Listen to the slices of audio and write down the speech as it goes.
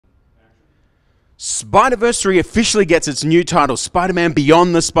Spider-Verse 3 officially gets its new title, Spider-Man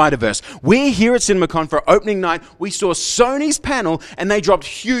Beyond the Spider-Verse. We're here at CinemaCon for opening night. We saw Sony's panel and they dropped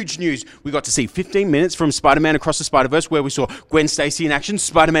huge news. We got to see 15 minutes from Spider-Man Across the Spider-Verse where we saw Gwen Stacy in action,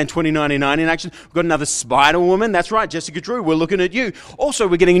 Spider-Man 2099 in action. We've got another Spider-Woman, that's right, Jessica Drew, we're looking at you. Also,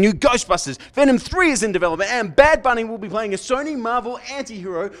 we're getting a new Ghostbusters, Venom 3 is in development, and Bad Bunny will be playing a Sony Marvel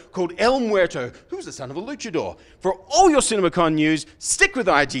anti-hero called El Muerto, who's the son of a luchador. For all your CinemaCon news, stick with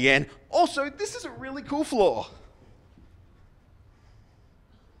IGN. Also, this is a really cool floor.